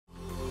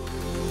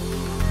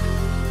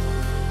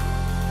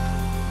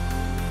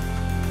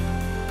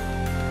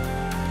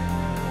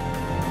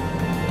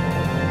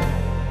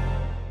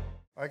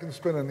I can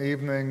spend an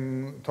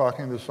evening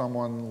talking to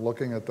someone,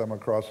 looking at them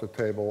across the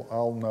table.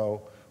 I'll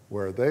know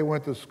where they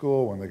went to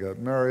school, when they got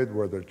married,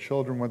 where their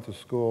children went to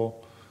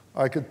school.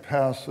 I could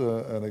pass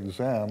an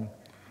exam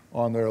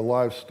on their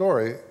life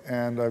story,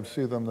 and I'd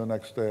see them the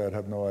next day. I'd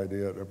have no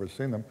idea I'd ever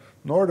seen them,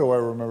 nor do I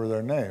remember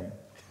their name.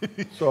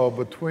 So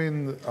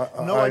between...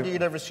 no idea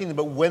you'd ever seen them,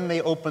 but when they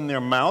open their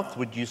mouth,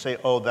 would you say,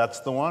 oh, that's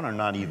the one, or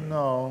not even?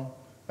 No.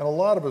 And a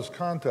lot of it's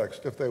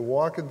context. If they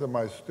walk into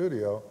my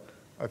studio,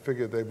 I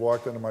figured they've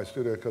walked into my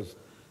studio because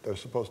they're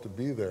supposed to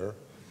be there.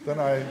 Then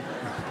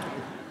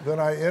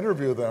I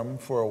interview them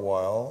for a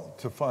while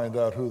to find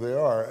out who they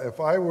are. If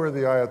I were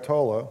the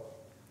Ayatollah,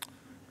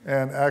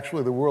 and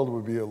actually the world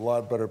would be a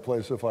lot better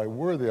place if I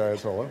were the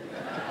Ayatollah,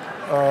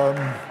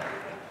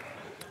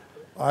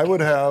 I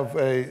would have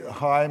a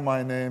 "Hi,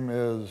 my name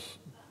is"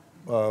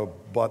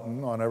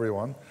 button on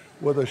everyone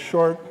with a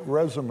short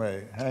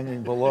resume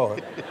hanging below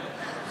it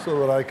so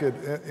that I could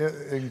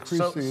increase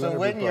the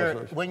interview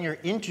process. When you're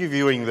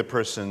interviewing the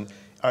person,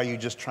 are you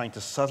just trying to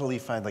subtly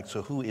find, like,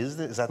 so who is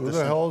this? Is that who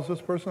the hell is this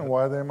person?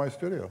 Why are they in my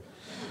studio?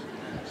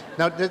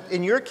 Now,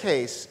 in your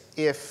case,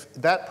 if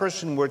that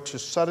person were to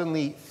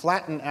suddenly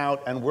flatten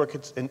out and work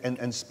it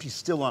and be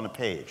still on a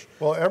page.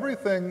 Well,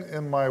 everything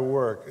in my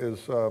work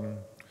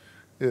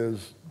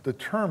is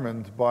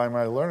determined by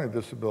my learning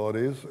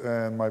disabilities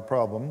and my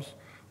problems,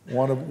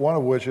 one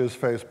of which is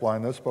face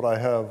blindness, but I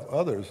have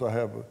others. I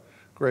have a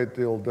great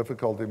deal of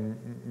difficulty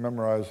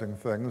memorizing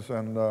things,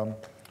 and I'm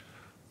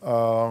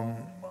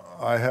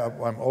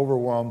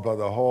overwhelmed by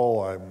the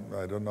whole.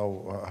 I don't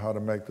know how to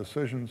make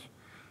decisions.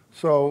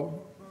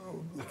 So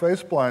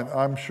face blind,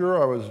 I'm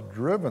sure I was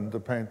driven to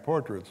paint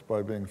portraits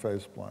by being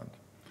face blind.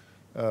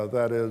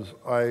 That is,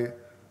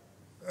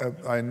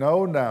 I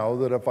know now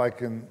that if I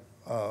can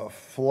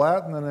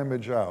flatten an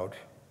image out,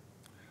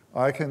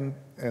 and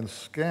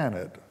scan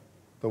it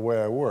the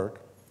way I work,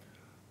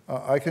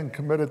 I can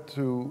commit it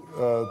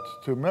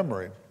to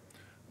memory.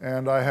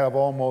 And I have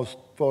almost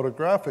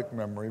photographic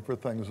memory for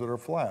things that are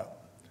flat.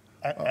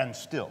 And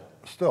still?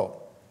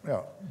 Still,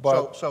 yeah.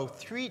 But so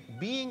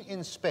being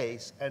in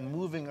space and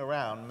moving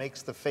around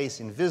makes the face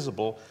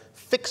invisible.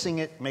 Fixing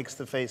it makes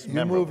the face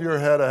memorable. You move your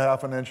head a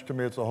half an inch to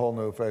me, it's a whole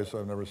new face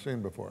I've never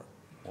seen before.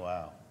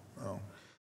 Wow. Oh.